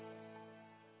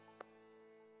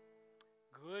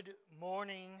Good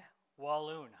morning,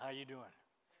 Walloon. How you doing?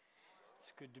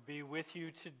 It's good to be with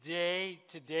you today.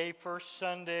 Today, first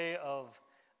Sunday of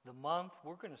the month,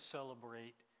 we're going to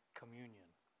celebrate communion,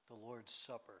 the Lord's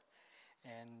Supper.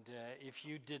 And if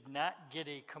you did not get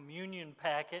a communion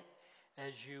packet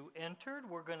as you entered,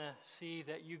 we're going to see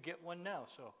that you get one now.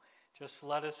 So just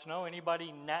let us know.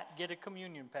 Anybody not get a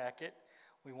communion packet,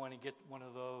 we want to get one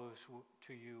of those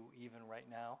to you even right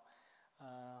now.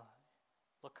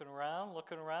 Looking around.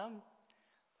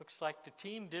 Looks like the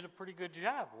team did a pretty good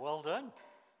job. Well done.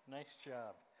 Nice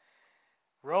job.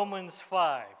 Romans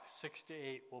 5, 6 to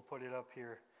 8. We'll put it up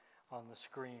here on the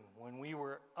screen. When we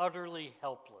were utterly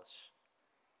helpless,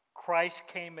 Christ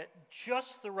came at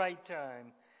just the right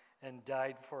time and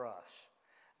died for us.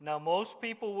 Now, most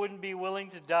people wouldn't be willing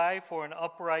to die for an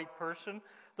upright person,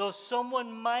 though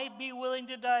someone might be willing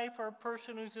to die for a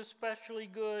person who's especially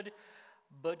good.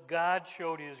 But God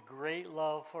showed His great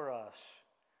love for us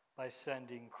by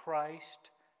sending Christ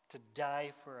to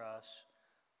die for us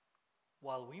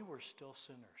while we were still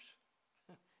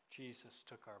sinners. Jesus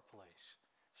took our place.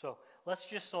 So let's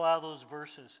just allow those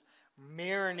verses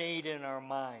marinate in our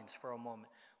minds for a moment.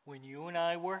 When you and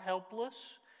I were helpless,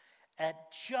 at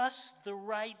just the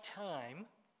right time,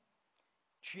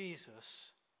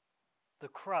 Jesus, the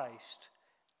Christ,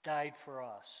 died for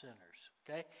us sinners.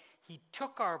 Okay? He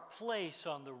took our place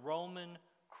on the Roman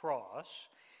cross.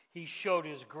 He showed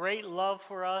His great love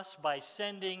for us by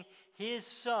sending His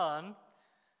Son,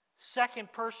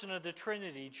 second person of the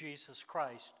Trinity, Jesus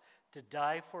Christ, to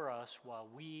die for us while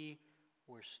we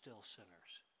were still sinners.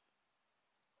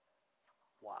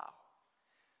 Wow.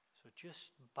 So just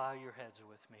bow your heads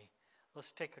with me.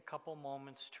 Let's take a couple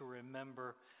moments to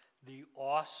remember the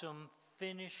awesome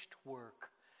finished work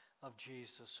of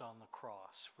Jesus on the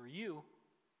cross for you,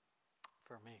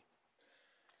 for me.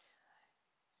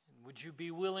 And would you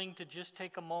be willing to just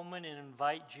take a moment and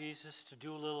invite Jesus to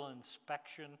do a little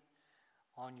inspection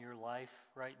on your life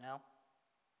right now?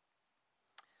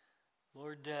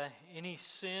 Lord, any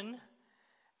sin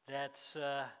that's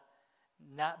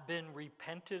not been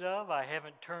repented of, I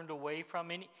haven't turned away from,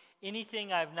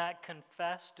 anything I've not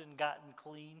confessed and gotten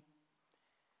clean,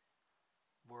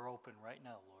 we're open right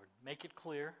now, Lord. Make it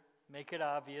clear. Make it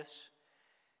obvious.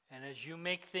 And as you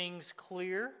make things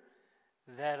clear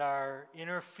that are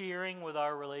interfering with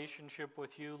our relationship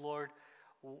with you, Lord,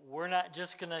 we're not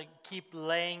just going to keep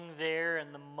laying there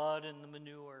in the mud and the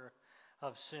manure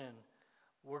of sin.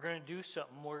 We're going to do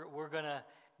something. We're going to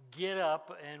get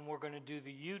up and we're going to do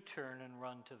the U-turn and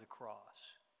run to the cross.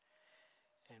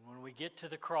 And when we get to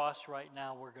the cross right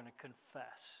now, we're going to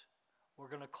confess. We're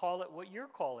going to call it what you're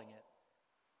calling it.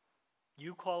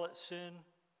 You call it sin.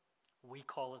 We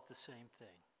call it the same thing.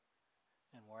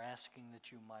 And we're asking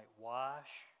that you might wash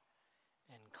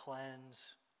and cleanse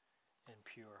and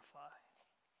purify.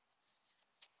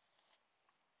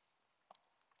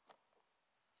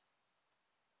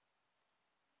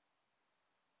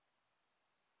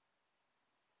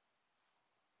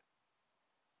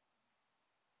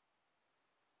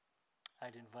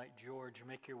 I'd invite George,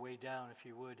 make your way down if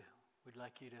you would. We'd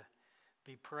like you to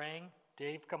be praying.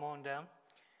 Dave, come on down.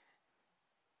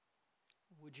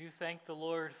 Would you thank the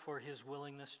Lord for His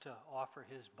willingness to offer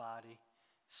His body,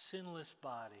 sinless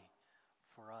body,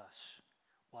 for us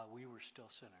while we were still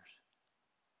sinners?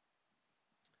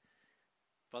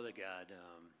 Father God,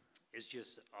 it's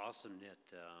just awesome that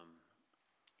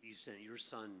you sent your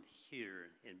Son here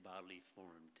in bodily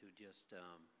form to just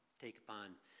take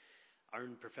upon our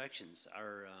imperfections,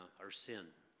 our sin.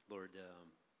 Lord,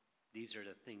 these are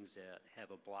the things that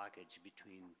have a blockage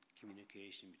between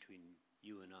communication between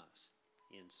you and us.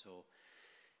 And so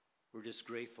we're just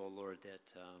grateful, Lord, that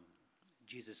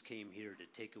Jesus came here to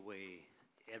take away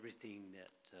everything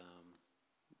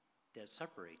that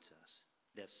separates us,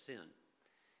 that's sin.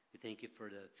 We thank you for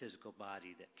the physical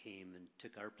body that came and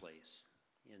took our place.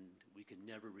 And we could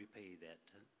never repay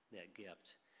that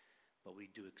gift, but we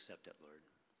do accept it, Lord.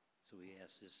 So we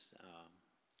ask this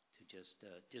to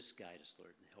just guide us,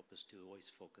 Lord, and help us to always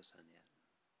focus on that.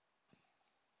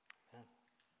 Amen.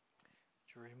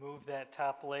 Would you remove that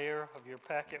top layer of your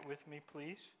packet with me,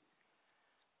 please?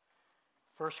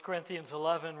 1 Corinthians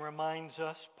 11 reminds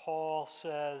us, Paul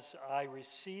says, I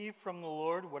received from the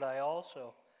Lord what I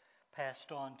also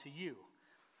passed on to you.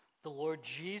 The Lord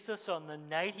Jesus, on the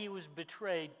night He was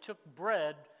betrayed, took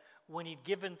bread. When He'd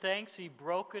given thanks, He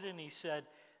broke it and He said,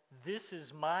 this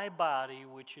is my body,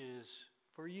 which is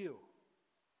for you.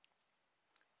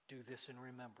 Do this in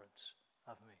remembrance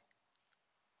of me.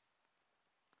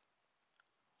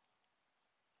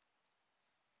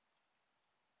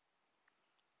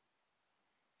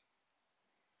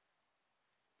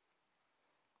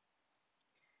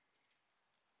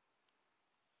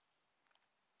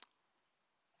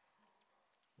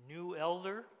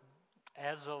 elder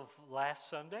as of last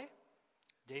Sunday,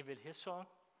 David Hisson.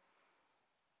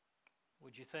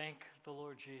 Would you thank the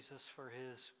Lord Jesus for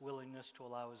his willingness to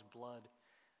allow his blood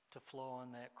to flow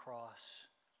on that cross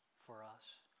for us?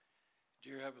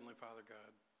 Dear Heavenly Father God,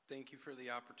 thank you for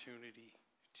the opportunity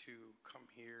to come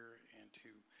here and to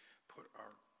put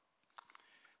our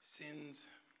sins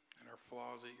and our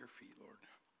flaws at your feet, Lord.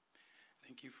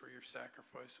 Thank you for your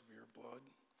sacrifice of your blood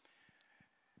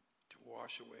to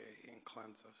wash away and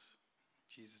cleanse us.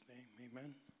 In Jesus' name,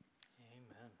 amen.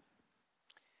 Amen.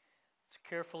 Let's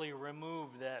carefully remove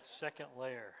that second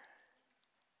layer.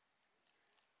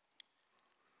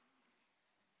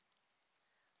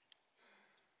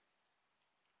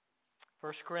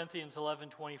 1 Corinthians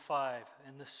 11:25.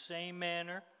 In the same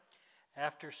manner,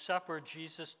 after supper,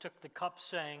 Jesus took the cup,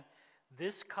 saying,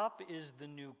 "This cup is the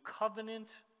new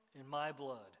covenant in my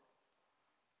blood.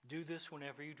 Do this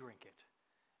whenever you drink it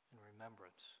in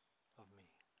remembrance of me."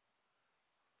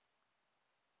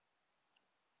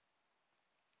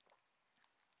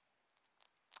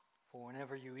 For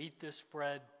whenever you eat this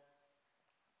bread,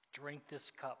 drink this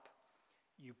cup,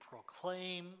 you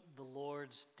proclaim the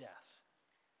Lord's death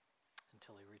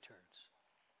until he returns.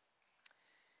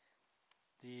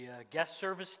 The guest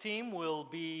service team will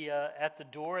be at the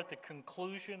door at the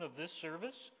conclusion of this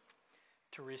service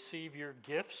to receive your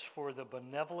gifts for the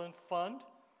Benevolent Fund.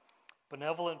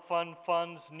 Benevolent Fund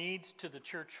funds needs to the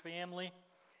church family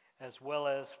as well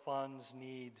as funds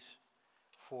needs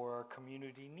for our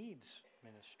community needs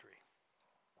ministry.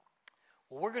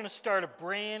 Well, we're going to start a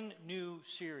brand new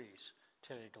series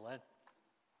today, Glenn.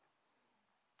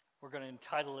 We're going to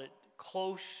entitle it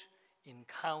Close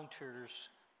Encounters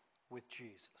with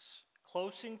Jesus.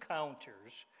 Close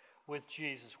Encounters with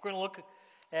Jesus. We're going to look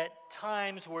at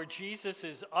times where Jesus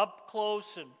is up close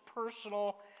and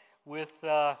personal with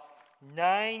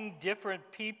 9 different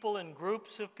people and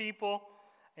groups of people.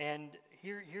 And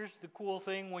here's the cool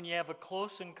thing. When you have a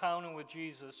close encounter with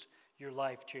Jesus, your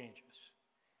life changes.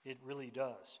 It really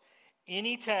does.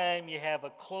 Anytime you have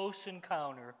a close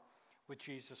encounter with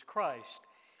Jesus Christ,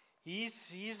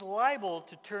 He's liable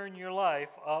to turn your life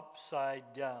upside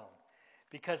down.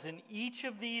 Because in each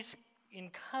of these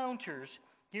encounters,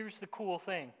 here's the cool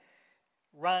thing.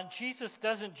 Jesus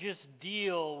doesn't just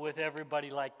deal with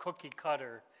everybody like cookie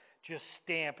cutter, just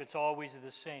stamp, it's always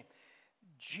the same.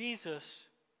 Jesus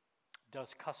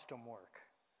does custom work.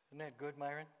 Isn't that good,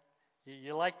 Myron?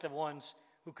 You like the ones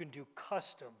who can do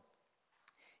custom,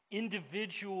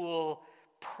 individual,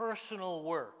 personal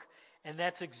work. And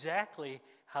that's exactly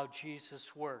how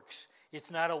Jesus works. It's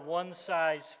not a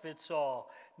one-size-fits-all.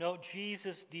 No,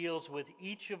 Jesus deals with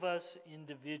each of us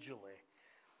individually.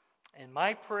 And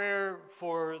my prayer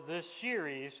for this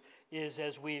series is,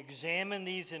 as we examine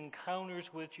these encounters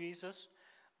with Jesus,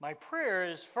 my prayer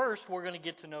is, first, we're going to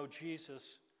get to know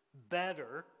Jesus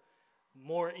better,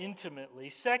 more intimately.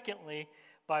 Secondly,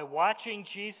 by watching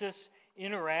Jesus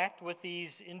interact with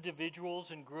these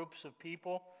individuals and groups of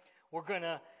people,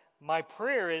 my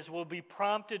prayer is we'll be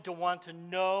prompted to want to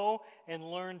know and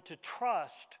learn to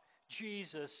trust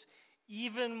Jesus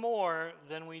even more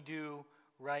than we do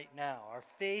right now. Our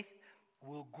faith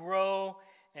will grow,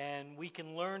 and we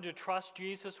can learn to trust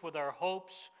Jesus with our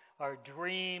hopes, our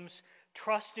dreams,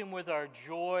 trust Him with our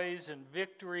joys and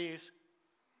victories,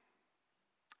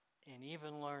 and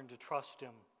even learn to trust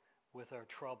Him with our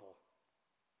trouble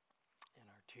and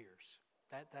our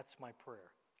tears. That's my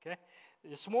prayer. Okay?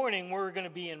 This morning we're going to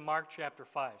be in Mark chapter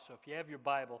 5. So if you have your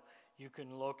Bible, you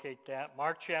can locate that.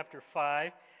 Mark chapter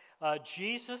 5.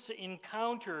 Jesus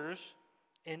encounters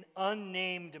an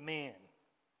unnamed man.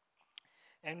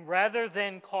 And rather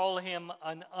than call him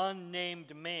an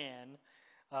unnamed man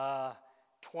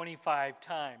 25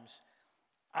 times,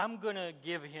 I'm going to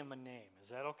give him a name. Is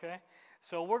that okay?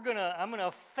 So I'm going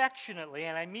to affectionately,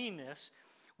 and I mean this,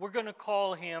 we're going to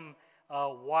call him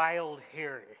Wild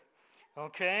Harry.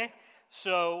 Okay?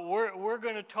 So we're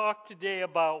going to talk today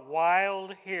about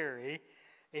Wild Harry,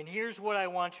 and here's what I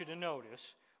want you to notice.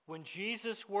 When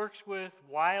Jesus works with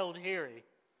Wild Harry,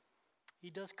 he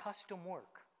does custom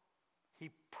work. He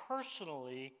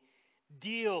personally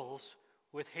deals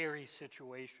with Harry's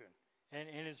situation.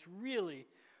 And it's really,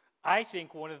 I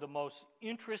think, one of the most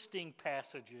interesting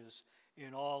passages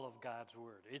in all of God's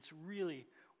Word. It's really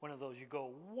one of those you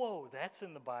go, whoa, that's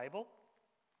in the Bible?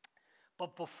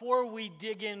 But before we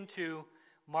dig into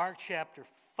Mark chapter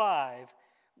 5,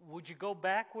 would you go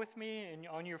back with me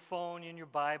on your phone, in your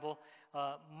Bible?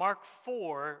 Mark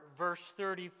 4, verse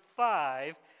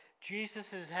 35. Jesus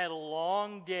has had a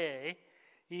long day.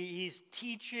 He's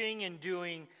teaching and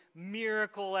doing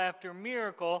miracle after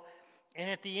miracle. And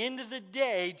at the end of the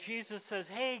day, Jesus says,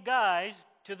 hey guys,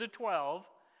 to the 12,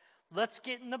 let's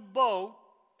get in the boat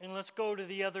and let's go to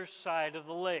the other side of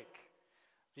the lake,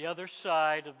 the other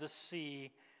side of the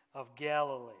Sea of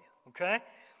Galilee. Okay?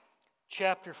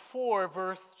 Chapter 4,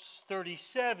 verse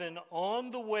 37,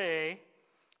 on the way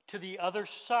to the other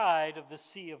side of the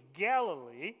Sea of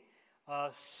Galilee,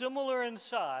 similar in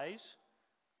size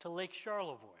to Lake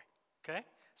Charlevoix. Okay?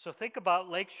 So think about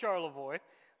Lake Charlevoix.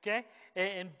 Okay?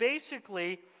 And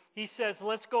basically, he says,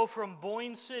 let's go from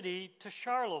Boyne City to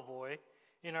Charlevoix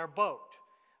in our boat.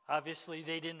 Obviously,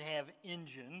 they didn't have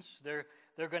engines. They're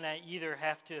going to either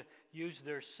have to use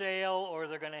their sail or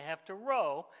they're going to have to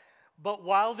row. But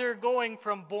while they're going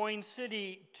from Boyne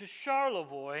City to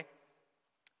Charlevoix,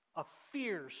 a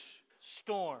fierce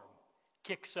storm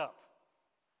kicks up.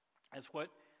 That's what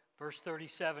verse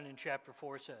 37 in chapter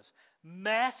 4 says.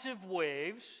 Massive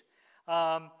waves,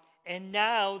 and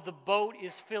now the boat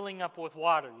is filling up with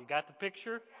water. You got the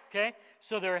picture? Okay?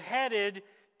 So they're headed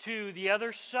to the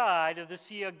other side of the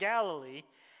Sea of Galilee,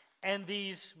 and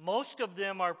most of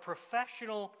them are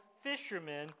professional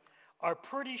fishermen, are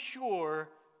pretty sure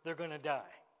they're going to die.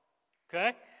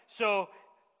 Okay? So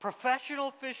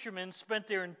professional fishermen spent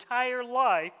their entire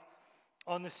life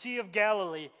on the Sea of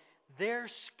Galilee. They're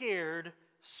scared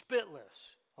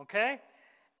spitless. Okay?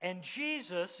 And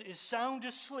Jesus is sound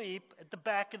asleep at the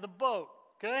back of the boat.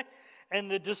 Okay? And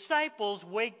the disciples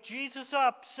wake Jesus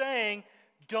up saying,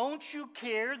 don't you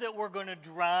care that we're going to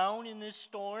drown in this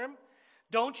storm?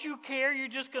 Don't you care you're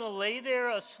just going to lay there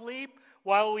asleep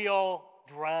while we all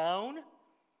drown?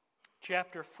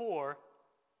 Chapter 4,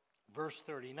 verse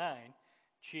 39,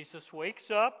 Jesus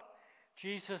wakes up.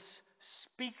 Jesus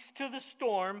speaks to the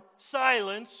storm.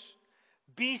 Silence.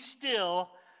 Be still.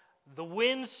 The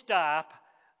winds stop.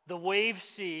 The waves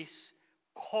cease.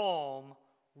 Calm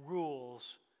rules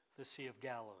the Sea of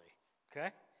Galilee.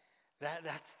 Okay?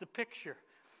 That's the picture.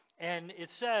 And it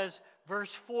says,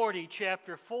 verse 40,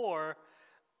 chapter 4,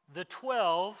 the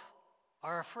 12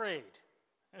 are afraid.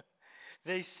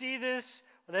 They see this.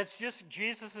 That's just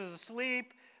Jesus is asleep.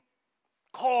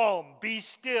 Calm, be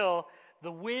still.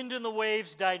 The wind and the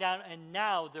waves die down, and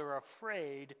now they're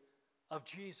afraid of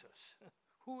Jesus.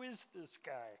 Who is this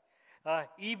guy?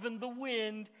 Even the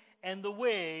wind and the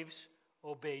waves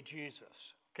obey Jesus.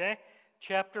 Okay?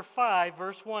 Chapter 5,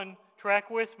 verse 1. Track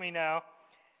with me now.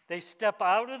 They step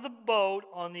out of the boat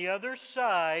on the other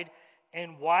side,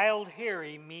 and Wild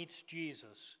Harry meets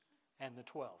Jesus and the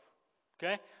 12.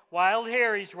 Okay? Wild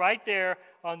Harry's right there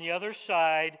on the other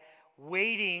side,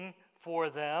 waiting for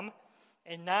them.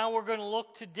 And now we're going to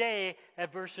look today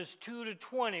at verses 2 to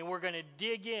 20. We're going to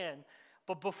dig in.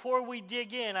 But before we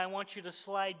dig in, I want you to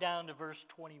slide down to verse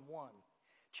 21.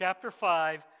 Chapter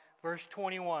 5, verse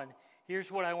 21.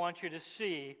 Here's what I want you to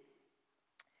see.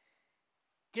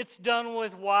 Gets done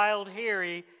with Wild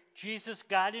Harry. Jesus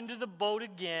got into the boat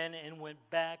again and went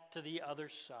back to the other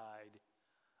side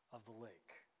of the lake.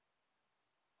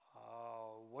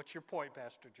 What's your point,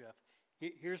 Pastor Jeff?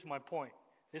 Here's my point.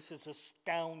 This is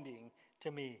astounding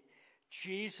to me.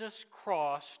 Jesus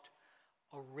crossed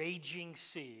a raging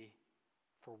sea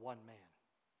for one man.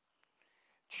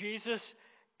 Jesus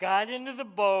got into the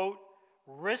boat,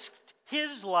 risked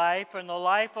his life and the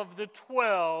life of the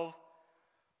 12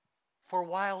 for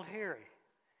Wild Harry.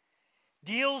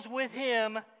 Deals with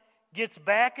him, gets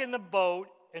back in the boat,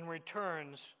 and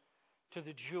returns to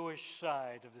the Jewish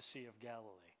side of the Sea of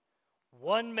Galilee.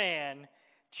 One man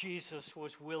Jesus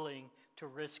was willing to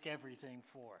risk everything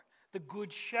for. The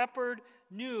Good Shepherd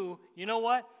knew, you know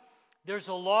what? There's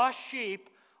a lost sheep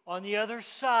on the other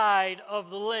side of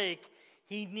the lake.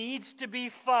 He needs to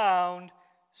be found,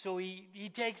 so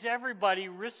he takes everybody,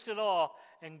 risks it all,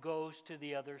 and goes to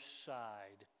the other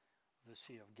side of the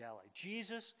Sea of Galilee.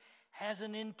 Jesus has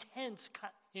an intense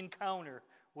encounter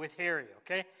with Harry,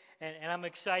 okay? And I'm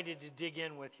excited to dig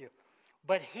in with you.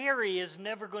 But Harry is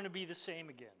never going to be the same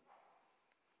again.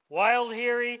 Wild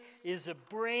Harry is a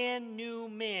brand new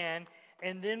man,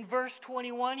 and then verse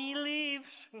 21, he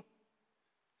leaves.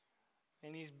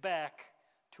 And he's back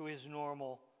to his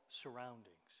normal surroundings.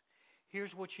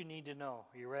 Here's what you need to know.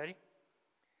 Are you ready?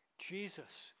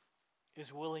 Jesus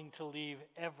is willing to leave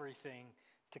everything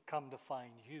to come to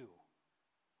find you.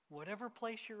 Whatever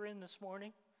place you're in this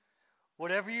morning,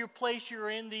 whatever your place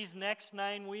you're in these next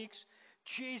 9 weeks,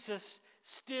 Jesus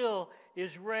still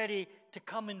is ready to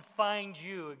come and find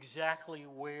you exactly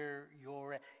where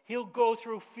you're at. He'll go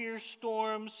through fierce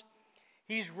storms.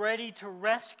 He's ready to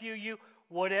rescue you.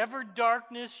 Whatever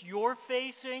darkness you're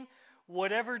facing,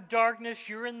 whatever darkness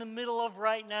you're in the middle of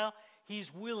right now,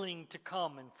 He's willing to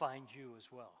come and find you as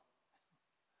well.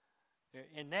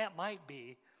 And that might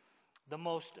be the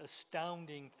most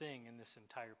astounding thing in this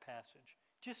entire passage.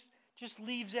 Just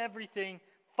leaves everything,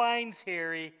 finds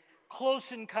Harry, close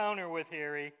encounter with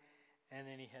Harry, and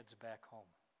then he heads back home.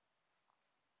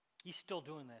 He's still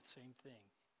doing that same thing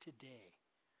today,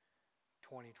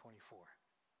 2024.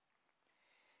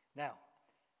 Now,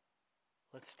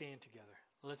 let's stand together.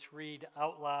 Let's read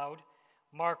out loud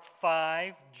Mark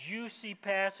 5, juicy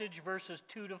passage, verses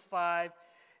 2 to 5.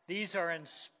 These are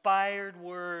inspired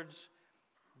words.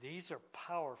 These are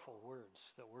powerful words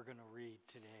that we're going to read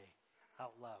today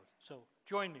out loud. So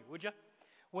join me, would you?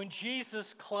 When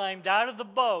Jesus climbed out of the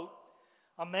boat,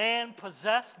 a man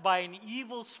possessed by an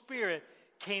evil spirit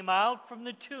came out from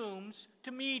the tombs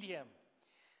to meet him.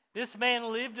 This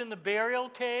man lived in the burial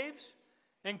caves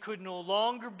and could no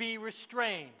longer be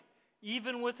restrained,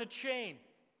 even with a chain.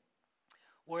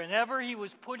 Whenever he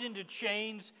was put into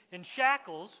chains and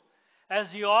shackles,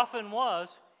 as he often was,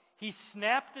 he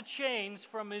snapped the chains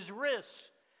from his wrists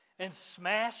and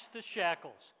smashed the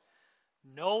shackles.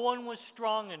 No one was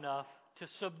strong enough to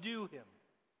subdue him.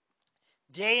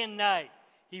 Day and night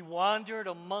he wandered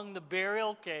among the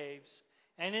burial caves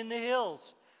and in the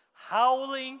hills,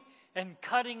 howling and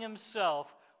cutting himself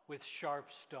with sharp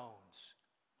stones.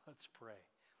 Let's pray.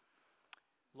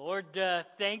 Lord,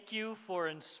 thank you for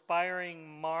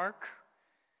inspiring Mark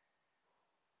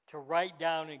to write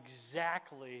down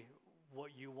exactly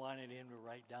what you wanted him to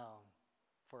write down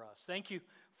for us. Thank you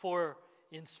for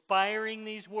inspiring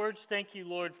these words. Thank you,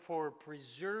 Lord, for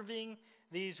preserving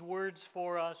these words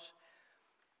for us.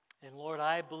 And Lord,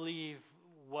 I believe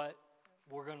what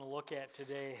we're going to look at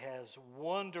today has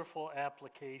wonderful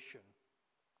application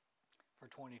for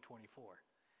 2024.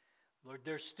 Lord,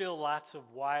 there's still lots of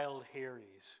wild Harrys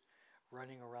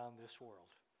running around this world.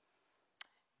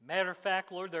 Matter of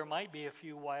fact, Lord, there might be a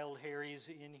few wild Harrys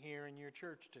in here in your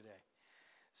church today.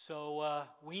 So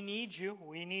we need you.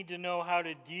 We need to know how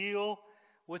to deal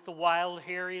with the wild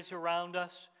Harrys around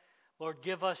us. Lord,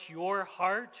 give us your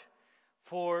heart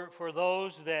for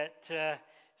those that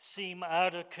seem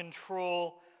out of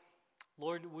control.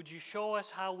 Lord, would you show us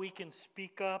how we can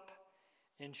speak up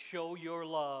and show your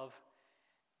love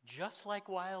just like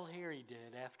Wild Harry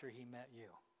did after he met you.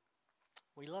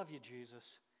 We love you, Jesus.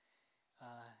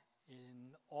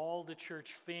 In all the church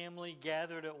family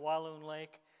gathered at Walloon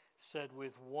Lake said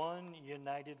with one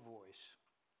united voice,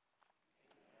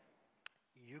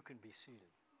 you can be seated.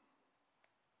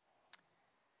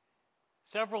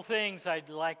 Several things I'd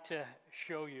like to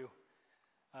show you.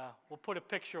 We'll put a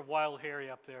picture of Wild Harry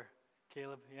up there,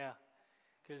 Caleb. Yeah,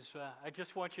 because I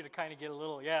just want you to kind of get a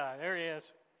little, yeah, there he is.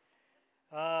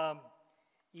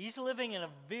 He's living in a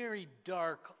very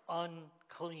dark,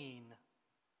 unclean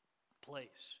place.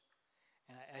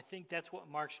 And I think that's what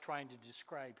Mark's trying to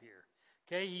describe here.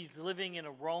 Okay, he's living in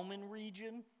a Roman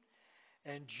region,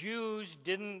 and Jews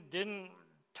didn't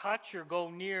touch or go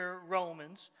near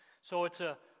Romans, so it's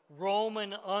a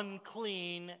Roman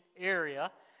unclean area.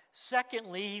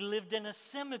 Secondly, he lived in a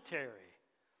cemetery.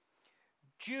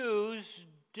 Jews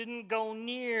didn't go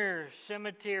near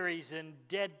cemeteries and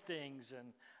dead things and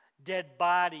dead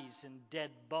bodies and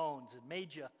dead bones. It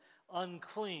made you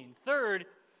unclean. Third,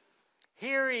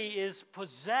 Harry is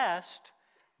possessed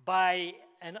by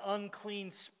an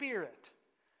unclean spirit.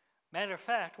 Matter of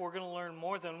fact, we're going to learn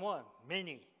more than one.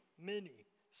 Many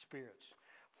spirits.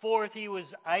 Fourth, he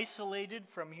was isolated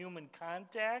from human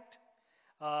contact.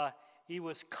 He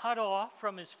was cut off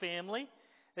from his family.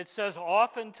 It says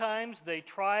oftentimes they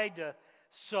tried to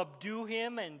subdue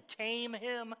him and tame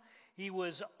him. He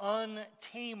was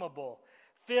untamable.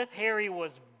 Fifth, Harry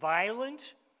was violent,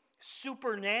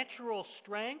 supernatural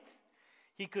strength.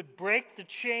 He could break the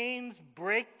chains,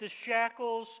 break the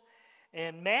shackles,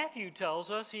 and Matthew tells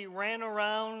us he ran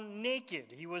around naked.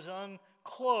 He was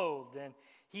unclothed, and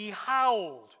he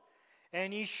howled,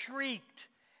 and he shrieked,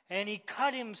 and he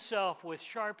cut himself with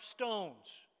sharp stones.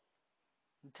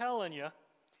 I'm telling you,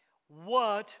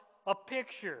 what a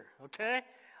picture, okay?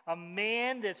 A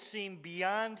man that seemed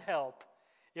beyond help.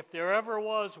 If there ever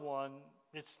was one,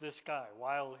 it's this guy,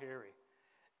 Wild Harry.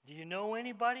 Do you know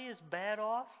anybody as bad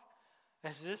off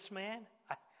as this man?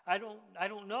 I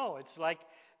don't know. It's like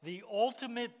the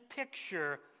ultimate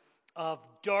picture of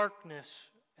darkness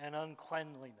and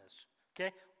uncleanliness.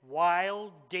 Okay?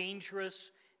 Wild, dangerous,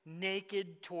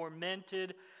 naked,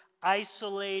 tormented,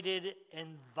 isolated, and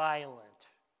violent.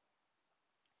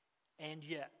 And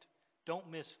yet,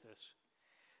 don't miss this,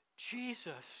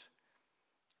 Jesus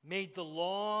made the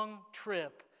long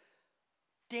trip,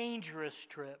 dangerous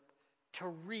trip, to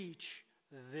reach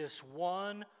this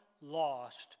one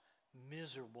lost,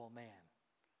 miserable man.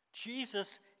 Jesus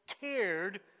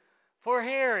cared for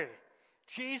Harry.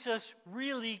 Jesus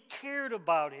really cared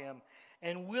about him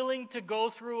and willing to go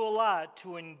through a lot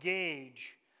to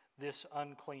engage this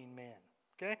unclean man.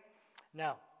 Okay?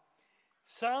 Now,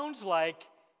 sounds like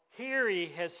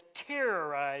Harry has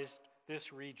terrorized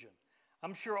this region.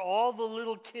 I'm sure all the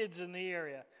little kids in the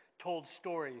area told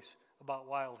stories about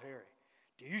Wild Harry.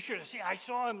 You should have seen, I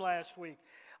saw him last week.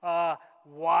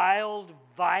 Wild,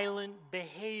 violent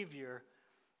behavior.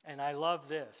 And I love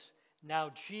this.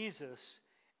 Now Jesus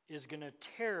is going to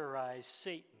terrorize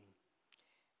Satan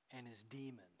and his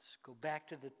demons. Go back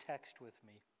to the text with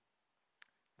me.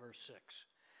 Verse 6.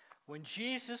 When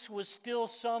Jesus was still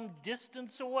some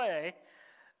distance away,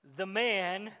 the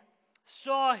man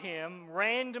saw him,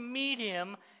 ran to meet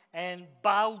him, and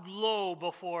bowed low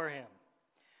before him.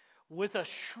 With a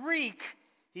shriek,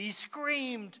 he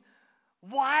screamed,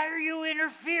 "Why are you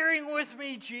interfering with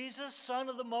me, Jesus, Son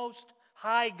of the Most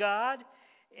High God?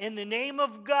 In the name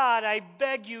of God, I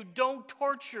beg you, don't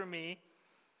torture me."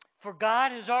 For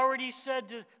Jesus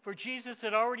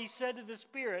had already said to the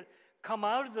spirit, "Come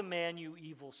out of the man, you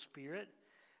evil spirit."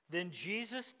 Then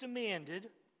Jesus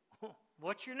demanded,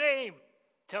 "What's your name?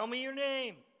 Tell me your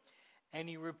name." And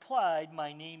he replied,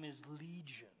 "My name is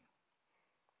Legion,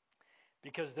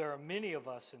 because there are many of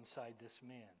us inside this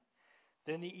man."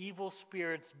 Then the evil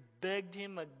spirits begged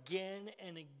him again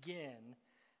and again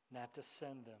not to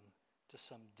send them to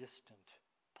some distant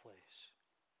place.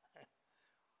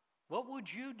 What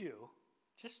would you do?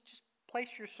 Just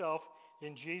place yourself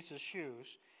in Jesus'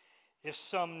 shoes. If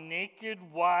some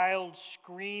naked, wild,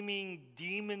 screaming,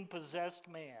 demon-possessed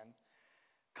man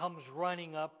comes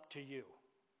running up to you.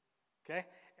 Okay?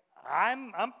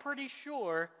 I'm pretty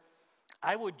sure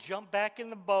I would jump back in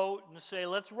the boat and say,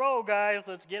 "Let's row, guys.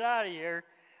 Let's get out of here.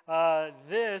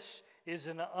 This is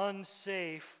an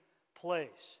unsafe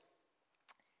place."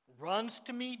 Runs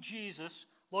to meet Jesus.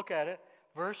 Look at it.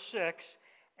 Verse 6.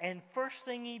 And first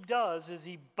thing he does is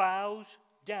he bows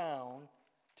down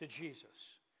to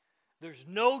Jesus. There's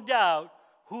no doubt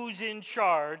who's in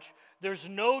charge. There's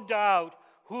no doubt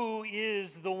who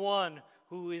is the one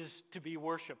who is to be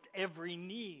worshipped. Every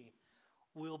knee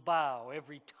will bow.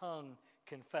 Every tongue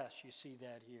confess. You see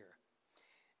that here.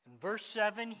 In verse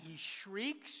 7, he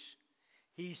shrieks.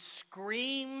 He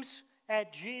screams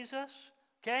at Jesus.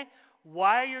 Okay?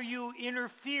 "Why are you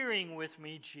interfering with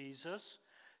me, Jesus,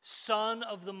 Son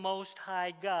of the Most High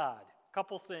God?"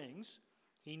 Couple things.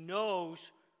 He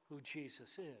knows who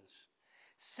Jesus is.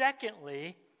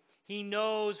 Secondly, he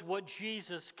knows what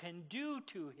Jesus can do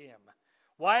to him.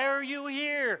 "Why are you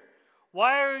here?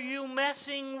 Why are you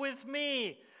messing with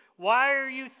me? Why are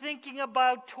you thinking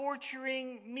about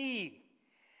torturing me?"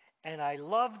 And I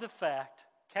love the fact,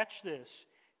 catch this,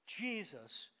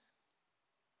 Jesus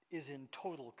is in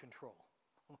total control.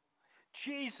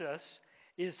 Jesus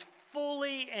is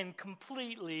fully and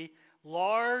completely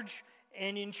large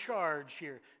and in charge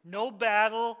here. No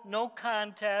battle, no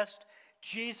contest.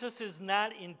 Jesus is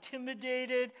not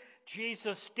intimidated.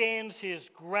 Jesus stands his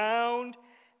ground,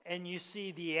 and you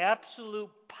see the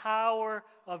absolute power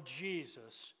of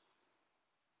Jesus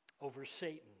over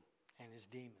Satan and his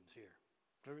demons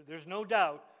here. There's no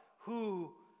doubt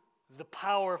who the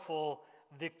powerful,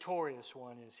 victorious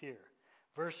one is here.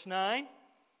 Verse 9,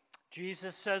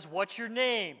 Jesus says, "What's your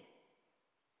name?"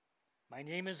 "My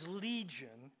name is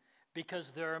Legion,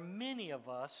 because there are many of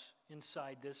us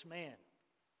inside this man."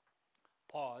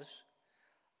 Pause.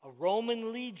 A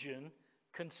Roman legion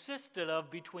consisted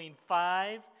of between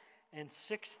 5,000 and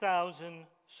 6,000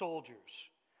 soldiers.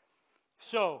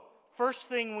 So, first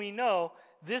thing we know,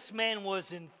 this man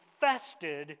was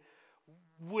infested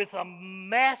with a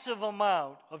massive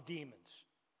amount of demons.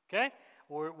 Okay?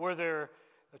 Were there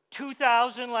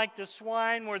 2,000 like the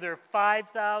swine? Were there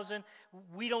 5,000?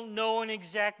 We don't know an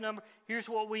exact number. Here's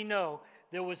what we know.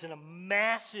 There was a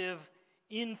massive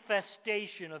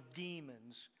infestation of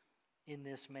demons in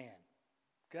this man.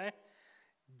 Okay?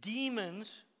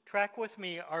 Demons, track with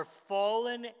me, are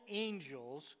fallen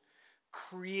angels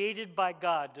created by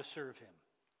God to serve him.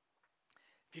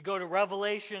 If you go to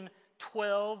Revelation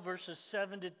 12, verses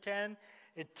 7 to 10,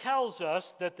 it tells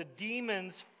us that the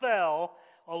demons fell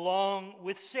along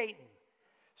with Satan.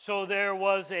 So there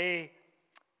was a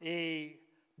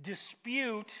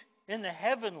dispute in the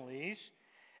heavenlies,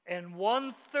 and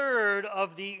 1/3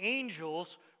 of the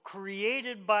angels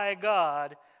created by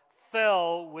God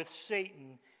fell with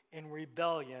Satan in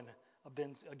rebellion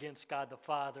against God the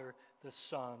Father, the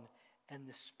Son, and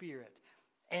the Spirit.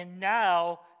 And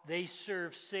now they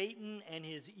serve Satan and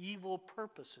his evil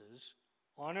purposes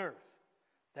on earth.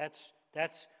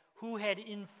 That's who had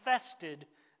infested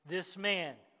this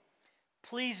man.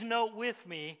 Please note with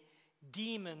me,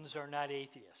 demons are not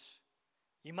atheists.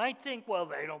 You might think, well,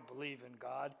 they don't believe in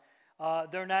God.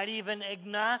 They're not even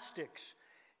agnostics.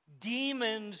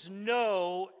 Demons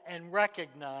know and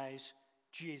recognize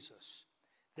Jesus.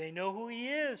 They know who He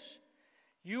is.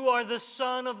 You are the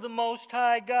Son of the Most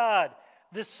High God,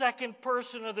 the second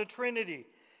person of the Trinity.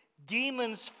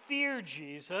 Demons fear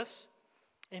Jesus.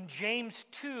 And James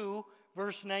 2,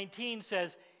 verse 19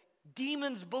 says,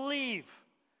 demons believe.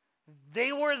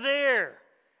 They were there.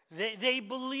 They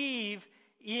believe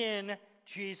in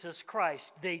Jesus Christ.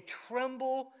 They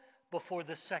tremble before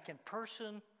the second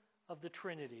person of the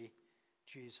Trinity,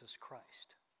 Jesus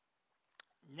Christ.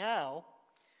 Now,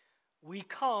 we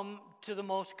come to the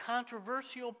most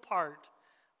controversial part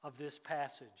of this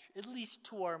passage, at least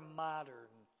to our modern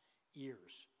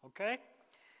ears, okay?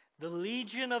 The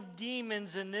legion of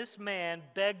demons in this man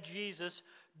begged Jesus,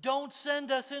 don't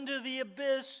send us into the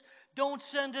abyss. Don't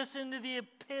send us into the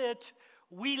pit.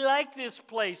 We like this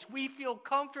place. We feel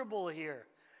comfortable here.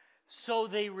 So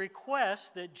they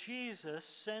request that Jesus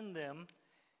send them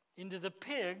into the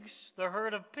pigs, the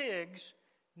herd of pigs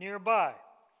nearby.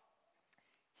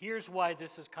 Here's why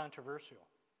this is controversial.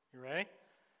 You ready?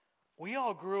 We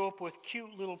all grew up with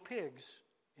cute little pigs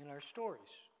in our stories.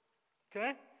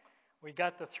 Okay? We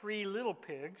got the 3 little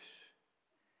pigs,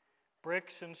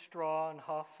 Bricks and Straw and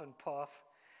Huff and Puff.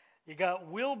 You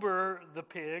got Wilbur the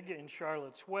pig in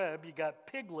Charlotte's Web. You got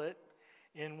Piglet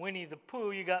in Winnie the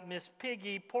Pooh. You got Miss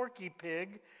Piggy, Porky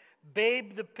Pig,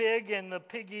 Babe the pig, and the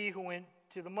piggy who went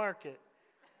to the market.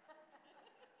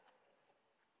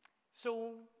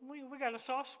 So we got a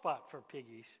soft spot for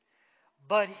piggies.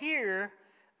 But here,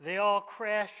 they all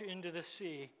crash into the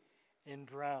sea and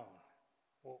drown.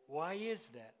 Well, why is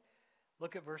that?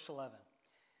 Look at verse 11.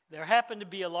 There happened to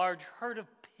be a large herd of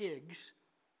pigs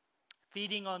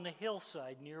feeding on the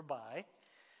hillside nearby.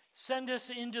 Send us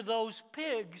into those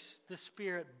pigs, the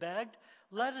Spirit begged.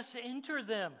 Let us enter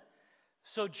them.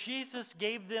 So Jesus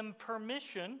gave them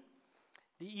permission.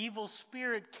 The evil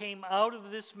spirit came out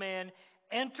of this man,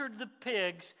 entered the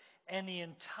pigs, and the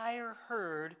entire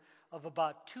herd of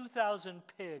about 2,000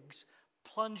 pigs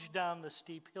plunged down the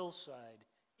steep hillside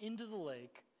into the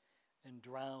lake and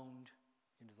drowned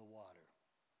into the water.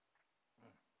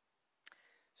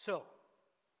 So,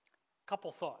 a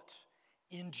couple thoughts.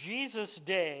 In Jesus'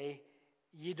 day,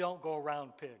 you don't go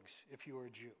around pigs if you were a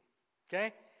Jew.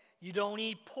 Okay? You don't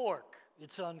eat pork.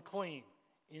 It's unclean.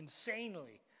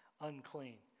 Insanely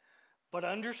unclean. But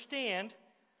understand,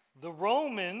 the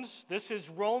Romans, this is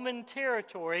Roman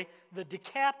territory, the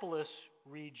Decapolis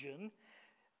region,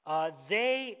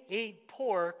 they ate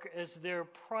pork as their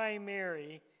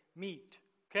primary meat.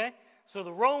 Okay? So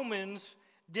the Romans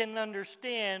didn't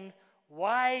understand,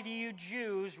 why do you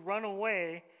Jews run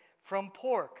away from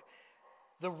pork?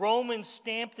 The Romans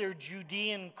stamped their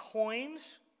Judean coins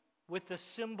with the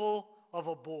symbol of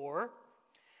a boar.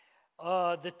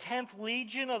 The 10th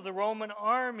Legion of the Roman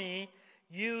army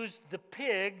used the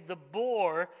pig, the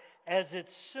boar, as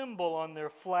its symbol on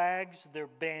their flags, their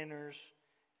banners,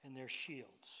 and their shields.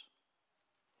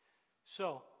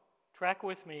 So, track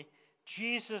with me.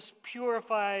 Jesus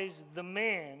purifies the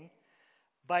man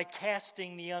by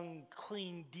casting the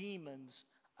unclean demons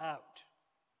out.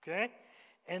 Okay?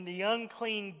 And the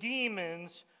unclean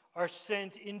demons are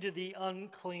sent into the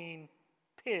unclean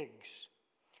pigs.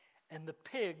 And the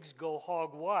pigs go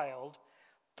hog wild,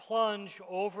 plunge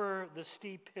over the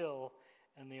steep hill,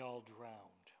 and they all drowned.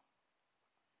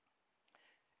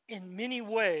 In many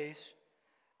ways,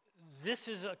 this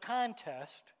is a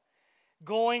contest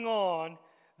going on.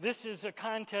 This is a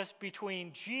contest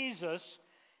between Jesus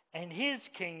and his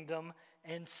kingdom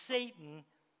and Satan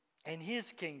and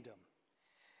his kingdom.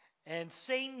 And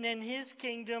Satan and his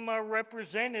kingdom are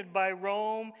represented by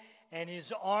Rome and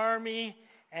his army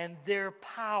and their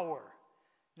power.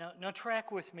 Now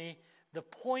track with me. The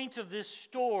point of this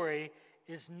story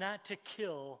is not to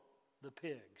kill the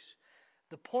pigs.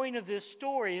 The point of this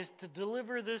story is to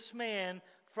deliver this man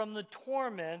from the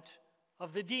torment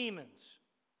of the demons.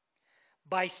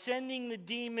 By sending the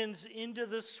demons into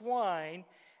the swine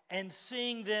and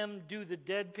seeing them do the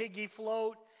dead piggy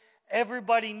float,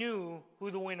 everybody knew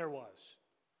who the winner was.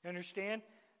 You understand?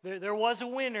 There was a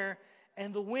winner,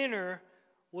 and the winner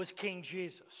was King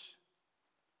Jesus.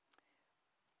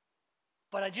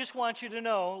 But I just want you to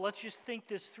know, let's just think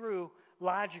this through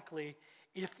logically.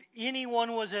 If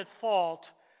anyone was at fault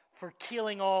for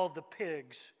killing all the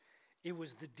pigs, it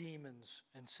was the demons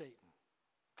and Satan.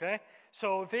 Okay?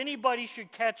 So if anybody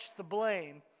should catch the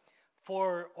blame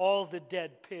for all the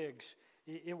dead pigs,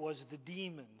 it was the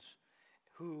demons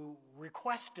who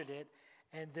requested it,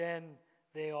 and then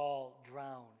they all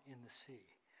drown in the sea.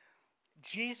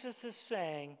 Jesus is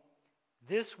saying,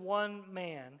 This one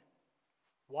man,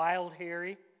 Wild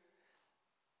Harry,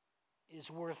 is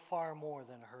worth far more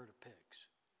than a herd of pigs.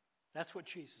 That's what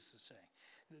Jesus is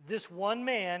saying. This one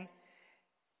man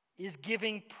is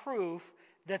giving proof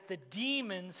that the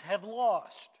demons have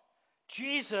lost.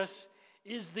 Jesus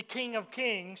is the King of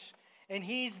Kings, and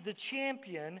he's the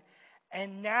champion,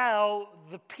 and now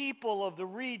the people of the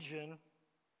region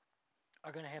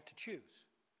are going to have to choose.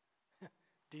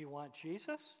 Do you want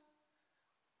Jesus,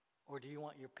 or do you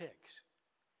want your pigs?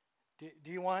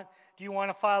 Do you want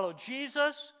to follow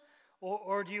Jesus,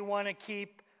 or do you want to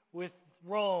keep with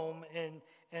Rome and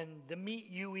the meat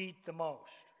you eat the most?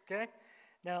 Okay?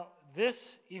 Now,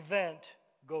 this event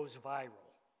goes viral.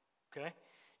 Okay?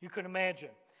 You can imagine.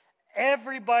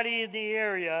 Everybody in the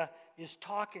area is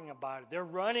talking about it. They're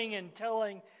running and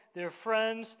telling their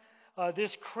friends,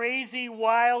 this crazy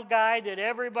wild guy that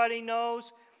everybody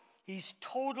knows, he's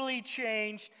totally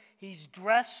changed. He's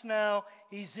dressed now.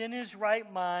 He's in his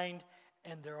right mind.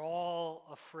 And they're all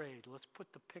afraid. Let's put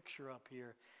the picture up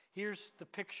here. Here's the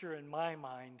picture in my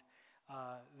mind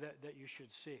that you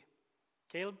should see.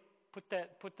 Caleb,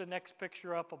 put the next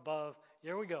picture up above.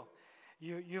 There we go.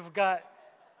 You've got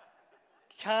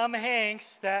Tom Hanks.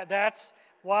 That's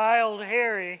Wild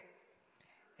Harry.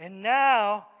 And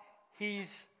now he's.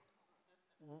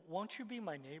 Won't you be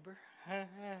my neighbor?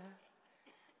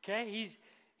 Okay,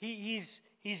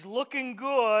 he's looking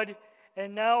good.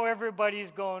 And now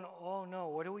everybody's going, oh no,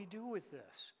 what do we do with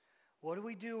this? What do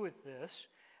we do with this?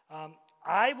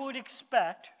 I would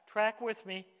expect, track with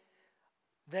me,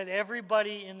 that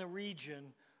everybody in the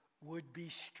region would be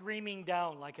streaming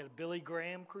down like at a Billy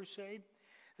Graham crusade.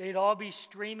 They'd all be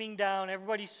streaming down,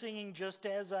 everybody singing Just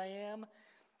As I Am.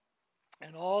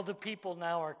 And all the people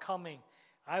now are coming.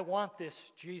 I want this,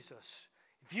 Jesus.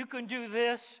 If you can do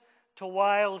this to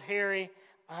Wild Harry,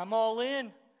 I'm all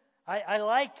in. I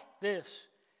like this.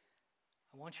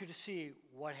 I want you to see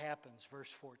what happens, verse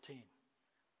 14.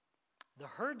 The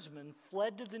herdsmen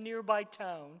fled to the nearby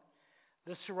town,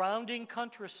 the surrounding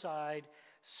countryside,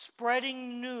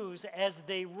 spreading news as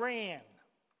they ran.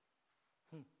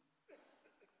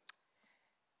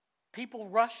 People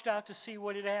rushed out to see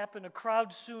what had happened. A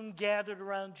crowd soon gathered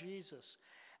around Jesus,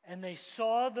 and they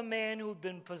saw the man who had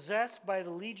been possessed by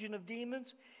the legion of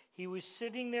demons. He was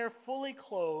sitting there fully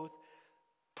clothed,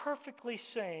 perfectly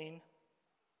sane,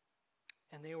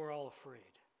 and they were all afraid.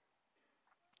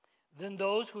 Then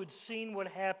those who had seen what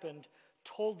happened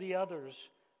told the others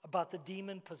about the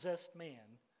demon-possessed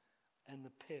man and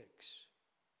the pigs.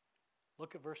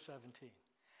 Look at verse 17.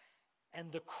 And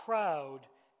the crowd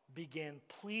began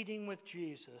pleading with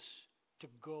Jesus to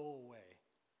go away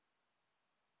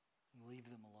and leave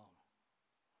them alone.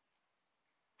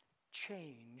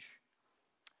 Change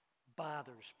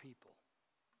bothers people.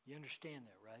 You understand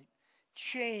that, right?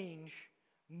 Change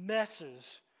messes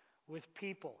with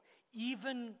people.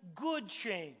 Even good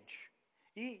change.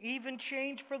 Even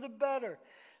change for the better.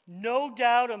 No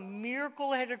doubt a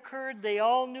miracle had occurred. They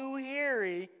all knew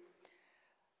Harry.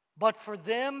 But for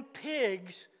them,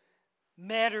 pigs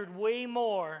mattered way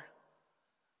more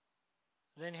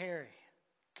than Harry.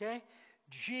 Okay?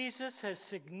 Jesus has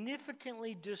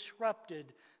significantly disrupted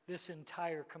this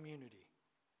entire community.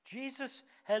 Jesus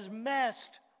has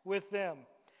messed with them.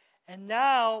 And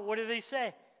now, what do they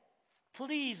say?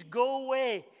 Please go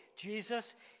away,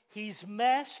 Jesus. He's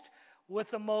messed with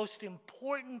the most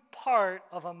important part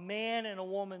of a man and a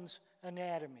woman's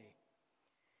anatomy.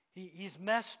 He's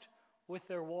messed with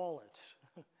their wallets.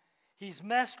 He's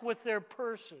messed with their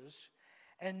purses.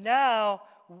 And now,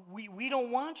 we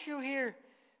don't want you here.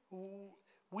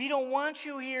 We don't want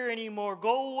you here anymore.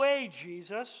 Go away,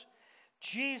 Jesus.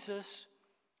 Jesus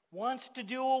wants to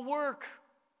do a work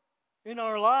in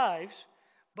our lives.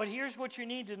 But here's what you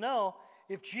need to know.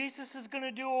 If Jesus is going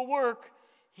to do a work,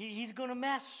 he's going to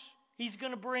mess. He's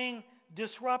going to bring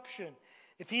disruption.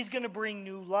 If he's going to bring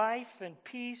new life and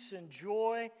peace and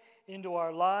joy into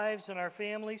our lives and our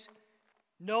families,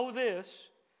 know this.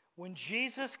 When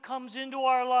Jesus comes into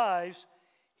our lives,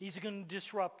 he's going to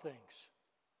disrupt things.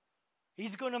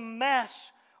 He's going to mess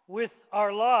with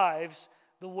our lives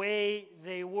the way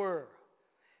they were.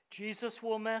 Jesus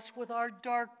will mess with our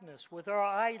darkness, with our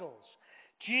idols.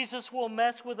 Jesus will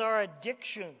mess with our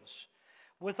addictions,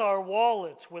 with our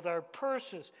wallets, with our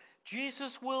purses.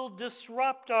 Jesus will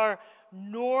disrupt our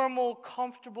normal,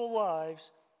 comfortable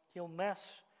lives. He'll mess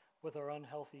with our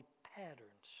unhealthy patterns.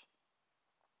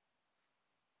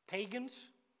 Pagans,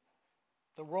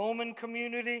 the Roman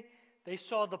community, they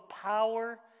saw the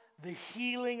power, the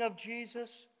healing of Jesus,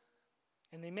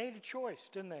 and they made a choice,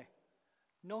 didn't they?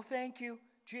 No, thank you.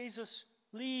 Jesus,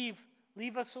 leave.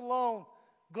 Leave us alone.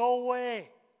 Go away.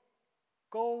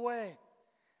 Go away.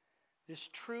 This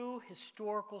true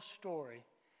historical story,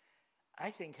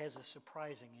 I think, has a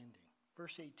surprising ending.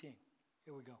 Verse 18.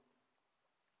 Here we go.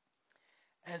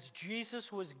 As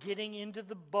Jesus was getting into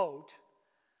the boat,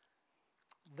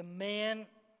 the man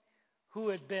who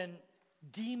had been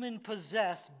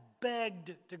demon-possessed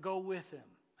begged to go with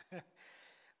him.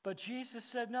 But Jesus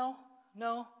said, no,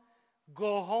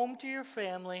 go home to your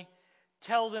family,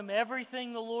 tell them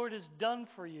everything the Lord has done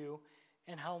for you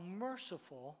and how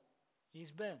merciful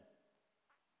He's been.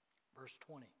 Verse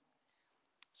 20.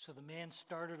 So the man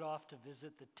started off to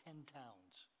visit the 10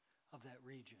 towns of that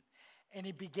region, and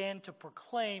he began to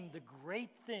proclaim the great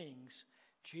things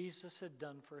Jesus had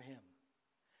done for him.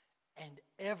 And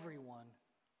everyone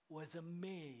was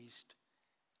amazed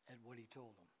at what he told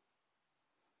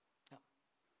them. Now,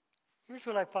 here's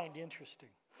what I find interesting.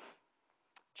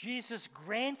 Jesus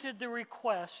granted the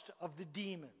request of the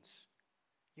demons.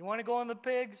 You want to go in the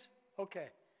pigs? Okay,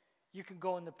 you can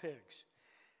go in the pigs.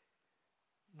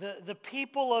 The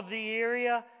people of the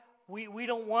area, we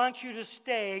don't want you to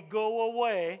stay, go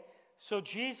away. So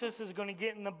Jesus is going to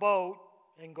get in the boat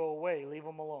and go away, leave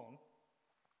them alone.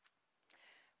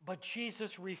 But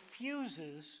Jesus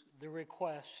refuses the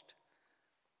request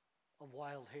of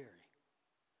Wild Harry.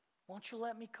 Won't you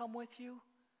let me come with you?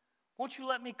 Won't you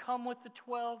let me come with the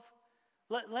 12?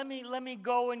 Let me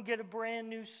go and get a brand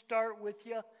new start with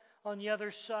you on the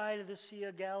other side of the Sea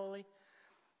of Galilee.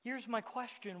 Here's my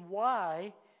question.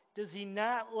 Why does he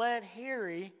not let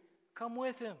Harry come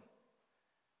with him?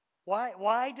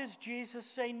 Why does Jesus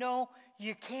say, no,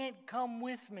 you can't come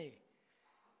with me?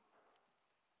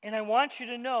 And I want you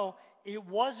to know, it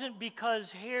wasn't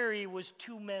because Harry was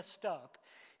too messed up.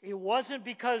 It wasn't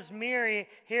because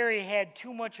Harry had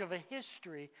too much of a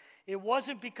history. It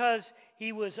wasn't because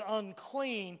he was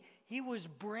unclean. He was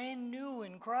brand new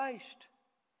in Christ.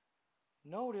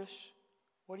 Notice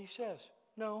what he says.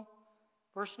 No.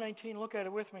 Verse 19, look at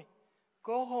it with me.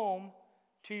 Go home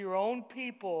to your own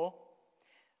people.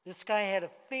 This guy had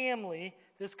a family.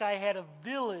 This guy had a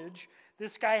village.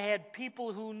 This guy had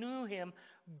people who knew him.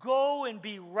 Go and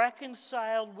be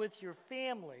reconciled with your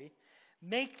family.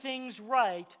 Make things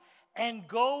right. And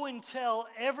go and tell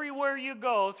everywhere you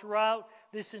go throughout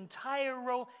this entire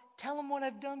road. Tell them what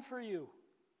I've done for you.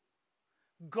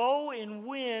 Go and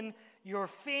win your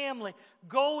family.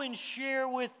 Go and share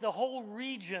with the whole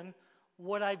region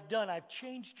what I've done. I've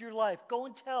changed your life. Go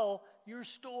and tell your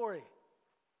story.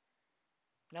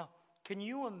 Now, can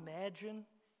you imagine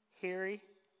Harry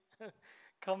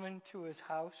coming to his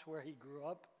house where he grew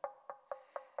up?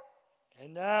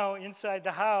 And now, inside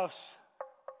the house,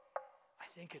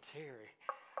 I think it's Harry.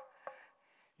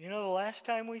 You know, the last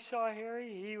time we saw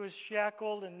Harry, he was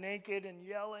shackled and naked and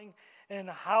yelling and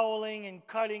howling and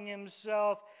cutting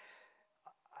himself.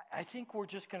 I think we're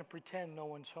just going to pretend no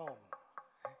one's home.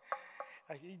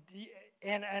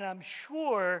 And I'm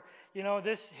sure, you know,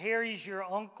 this Harry's your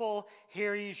uncle,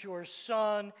 Harry's your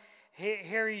son,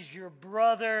 Harry's your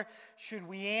brother. Should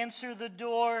we answer the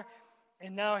door?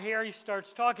 And now Harry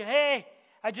starts talking. Hey,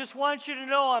 I just want you to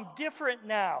know I'm different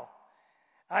now.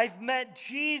 I've met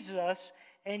Jesus,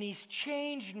 and He's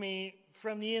changed me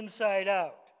from the inside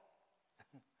out.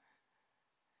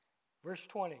 Verse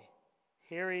 20,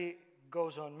 Harry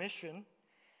goes on mission.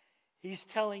 He's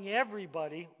telling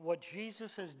everybody what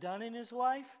Jesus has done in his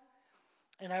life.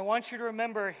 And I want you to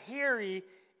remember, Harry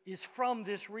is from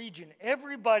this region.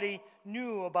 Everybody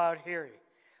knew about Harry.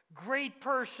 Great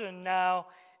person now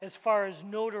as far as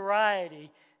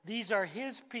notoriety. These are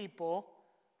his people,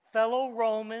 fellow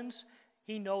Romans.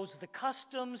 He knows the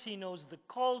customs. He knows the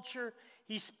culture.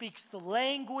 He speaks the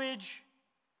language.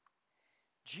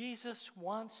 Jesus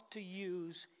wants to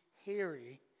use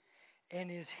Harry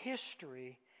and his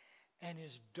history and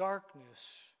his darkness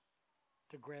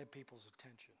to grab people's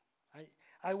attention.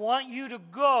 I want you to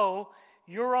go.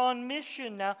 You're on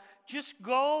mission now. Just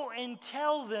go and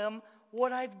tell them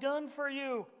what I've done for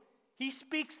you. He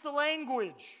speaks the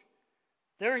language.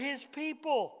 They're His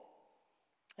people.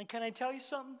 And can I tell you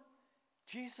something?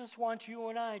 Jesus wants you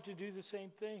and I to do the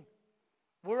same thing.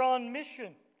 We're on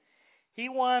mission. He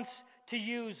wants to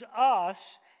use us,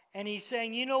 and He's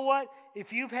saying, you know what?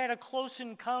 If you've had a close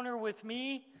encounter with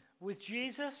me, with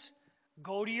Jesus,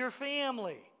 go to your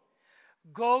family.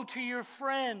 Go to your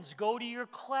friends. Go to your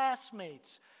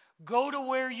classmates. Go to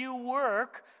where you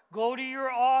work. Go to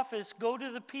your office. Go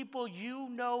to the people you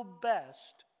know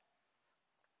best.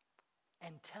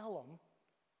 And tell them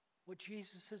what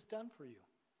Jesus has done for you.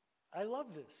 I love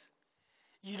this.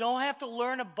 You don't have to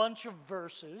learn a bunch of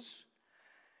verses.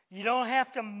 You don't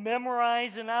have to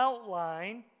memorize an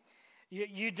outline.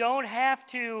 You don't have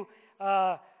to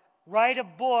write a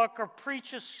book or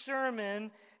preach a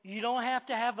sermon. You don't have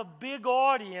to have a big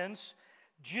audience.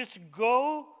 Just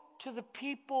go to the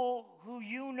people who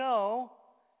you know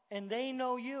and they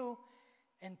know you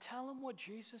and tell them what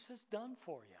Jesus has done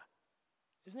for you.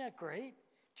 Isn't that great?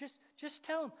 Just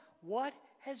tell them, what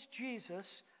has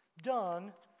Jesus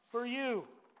done for you?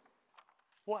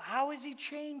 Well, how has he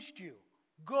changed you?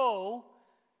 Go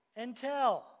and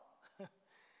tell.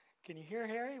 Can you hear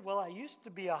Harry? Well, I used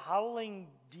to be a howling,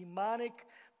 demonic,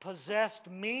 possessed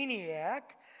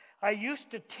maniac. I used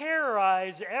to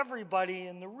terrorize everybody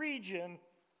in the region.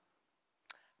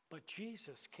 But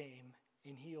Jesus came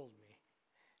and healed me.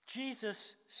 Jesus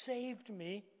saved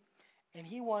me, and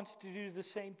he wants to do the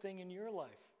same thing in your life.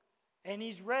 And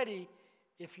he's ready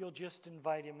if you'll just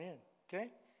invite him in. Okay?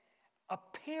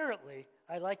 Apparently,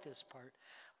 I like this part.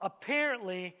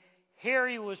 Apparently,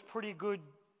 Harry was pretty good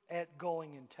at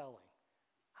going and telling.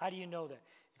 How do you know that?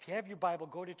 If you have your Bible,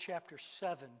 go to chapter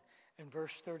 7 and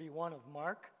verse 31 of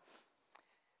Mark.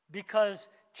 Because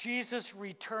Jesus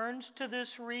returns to this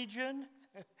region.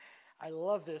 I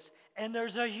love this. And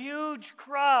there's a huge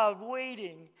crowd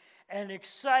waiting and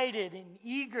excited and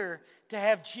eager to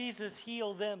have Jesus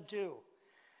heal them too.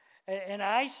 And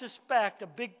I suspect a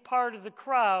big part of the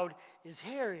crowd is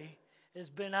Harry has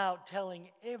been out telling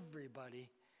everybody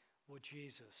what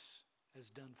Jesus has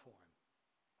done for him.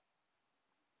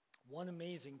 One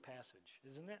amazing passage,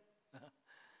 isn't it?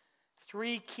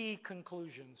 3 key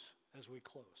conclusions as we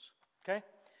close. Okay?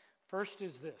 First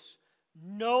is this.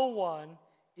 No one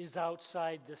is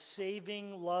outside the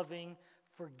saving, loving,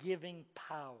 forgiving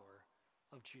power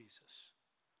of Jesus.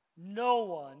 No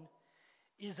one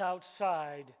is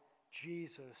outside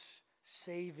Jesus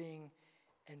saving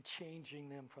and changing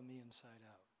them from the inside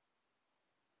out.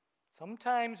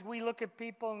 Sometimes we look at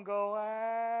people and go,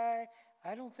 I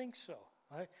don't think so.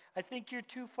 I think you're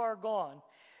too far gone.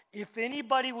 If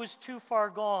anybody was too far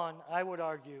gone, I would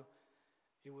argue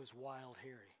it was Wild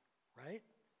Harry, right?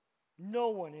 No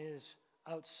one is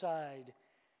outside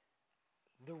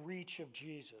the reach of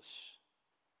Jesus.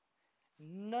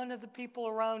 None of the people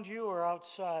around you are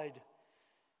outside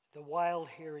the Wild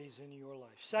Harrys in your life.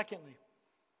 Secondly,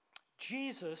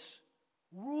 Jesus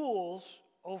rules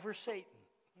over Satan.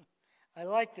 I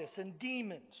like this. And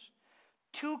demons.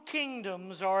 2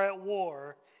 kingdoms are at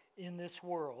war in this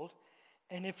world.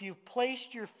 And if you've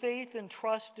placed your faith and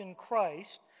trust in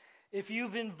Christ, if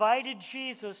you've invited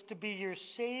Jesus to be your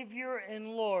Savior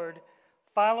and Lord,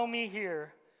 follow me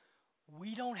here.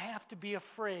 We don't have to be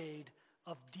afraid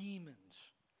of demons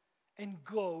and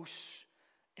ghosts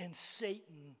and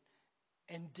Satan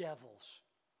and devils.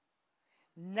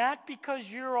 Not because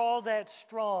you're all that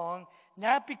strong,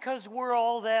 not because we're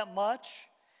all that much.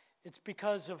 It's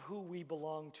because of who we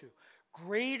belong to.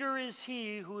 Greater is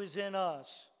he who is in us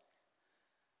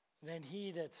than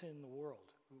he that's in the world.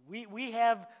 We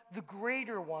have the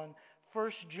greater one,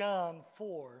 1 John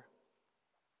 4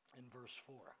 and verse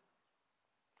 4.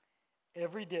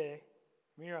 Every day,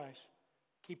 from your eyes,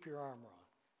 keep your armor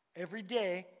on. Every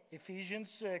day, Ephesians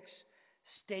 6,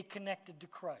 stay connected to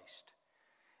Christ.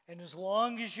 And as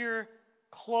long as you're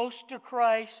close to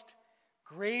Christ,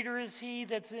 greater is he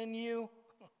that's in you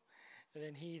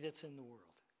than he that's in the world.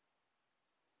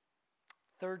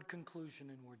 Third conclusion,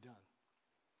 and we're done.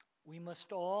 We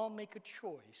must all make a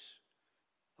choice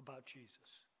about Jesus.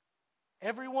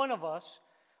 Every one of us,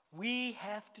 we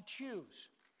have to choose.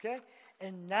 Okay?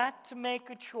 And not to make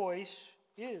a choice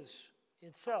is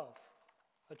itself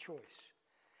a choice.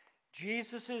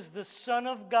 Jesus is the Son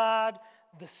of God,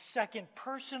 the second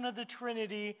person of the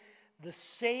Trinity, the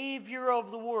Savior of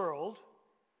the world.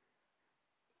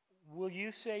 Will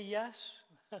you say yes?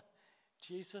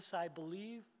 Jesus, I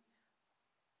believe.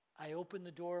 I open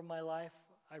the door of my life.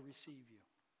 I receive you.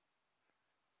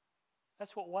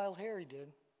 That's what Wild Harry did.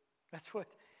 That's what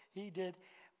he did.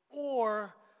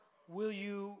 Or will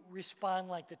you respond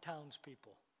like the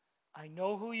townspeople? I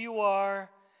know who you are.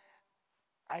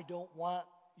 I don't want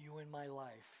you in my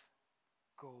life.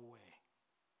 Go away.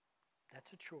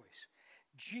 That's a choice.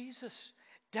 Jesus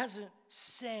doesn't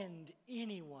send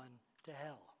anyone to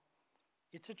hell.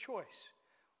 It's a choice.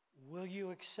 Will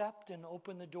you accept and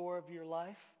open the door of your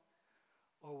life?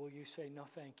 Or will you say, no,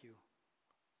 thank you.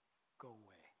 Go away.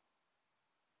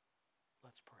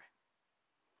 Let's pray.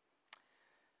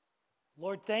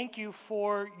 Lord, thank you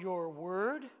for your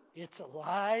word. It's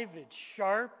alive, it's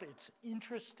sharp, it's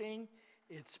interesting,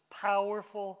 it's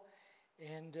powerful.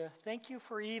 And thank you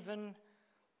for even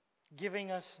giving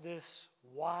us this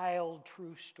wild,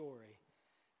 true story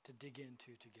to dig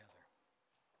into together.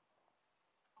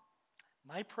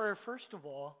 My prayer, first of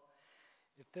all,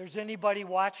 if there's anybody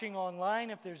watching online,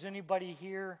 if there's anybody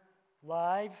here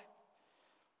live,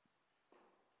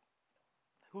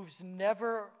 who's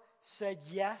never said,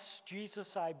 yes,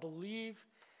 Jesus, I believe,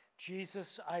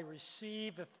 Jesus, I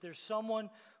receive. If there's someone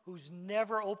who's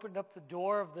never opened up the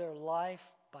door of their life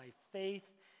by faith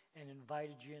and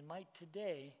invited you in, might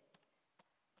today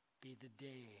be the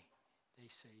day they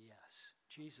say yes.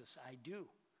 Jesus, I do.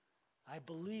 I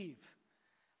believe.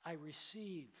 I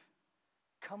receive.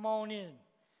 Come on in.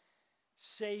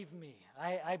 Save me.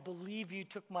 I believe you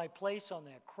took my place on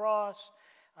that cross.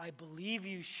 I believe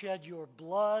you shed your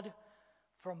blood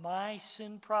for my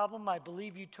sin problem. I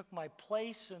believe you took my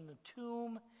place in the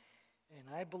tomb.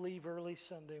 And I believe early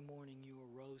Sunday morning you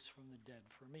arose from the dead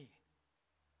for me.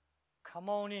 Come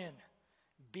on in.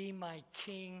 Be my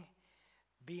king.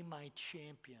 Be my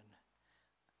champion.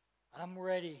 I'm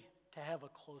ready to have a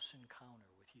close encounter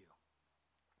with you.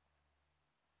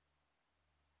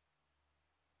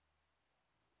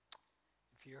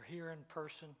 If you're here in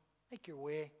person, make your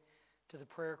way to the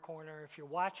prayer corner. If you're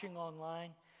watching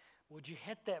online, would you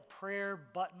hit that prayer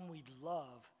button? We'd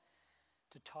love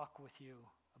to talk with you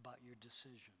about your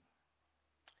decision.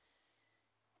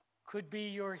 Could be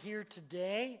you're here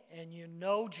today and you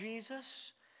know Jesus,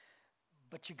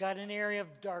 but you got an area of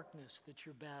darkness that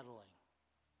you're battling.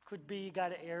 Could be you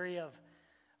got an area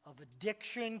of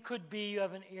addiction. Could be you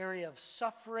have an area of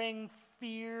suffering,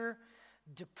 fear,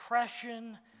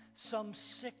 depression, some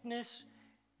sickness.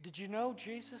 Did you know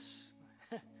Jesus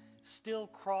still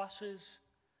crosses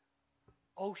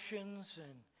oceans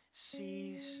and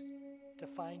seas to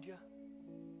find you?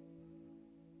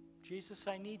 Jesus,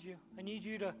 I need you. I need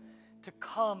you to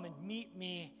come and meet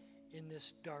me in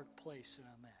this dark place that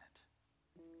I'm at.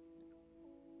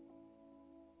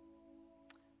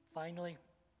 Finally,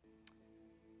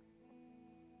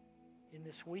 in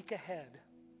this week ahead,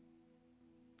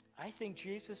 I think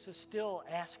Jesus is still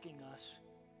asking us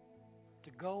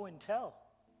to go and tell.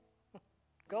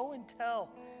 Go and tell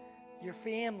your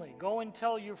family. Go and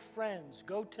tell your friends.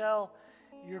 Go tell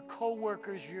your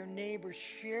coworkers, your neighbors.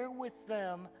 Share with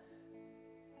them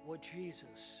what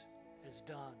Jesus has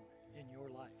done in your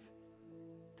life.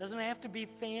 Doesn't have to be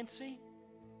fancy.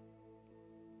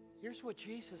 Here's what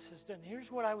Jesus has done.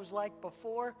 Here's what I was like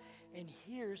before, and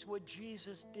here's what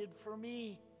Jesus did for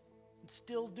me and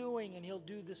still doing, and he'll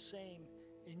do the same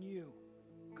in you.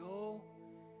 Go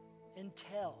and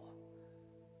tell.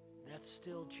 That's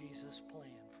still Jesus'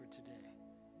 plan for today.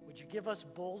 Would you give us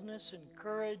boldness and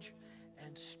courage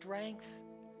and strength?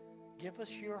 Give us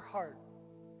your heart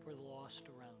for the lost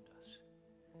around us.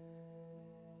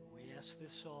 We ask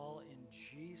this all in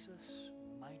Jesus'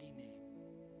 mighty name.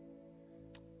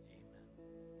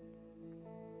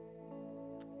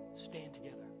 Stand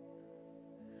together.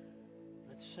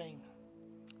 Let's sing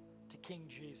to King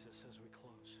Jesus as we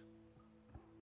close.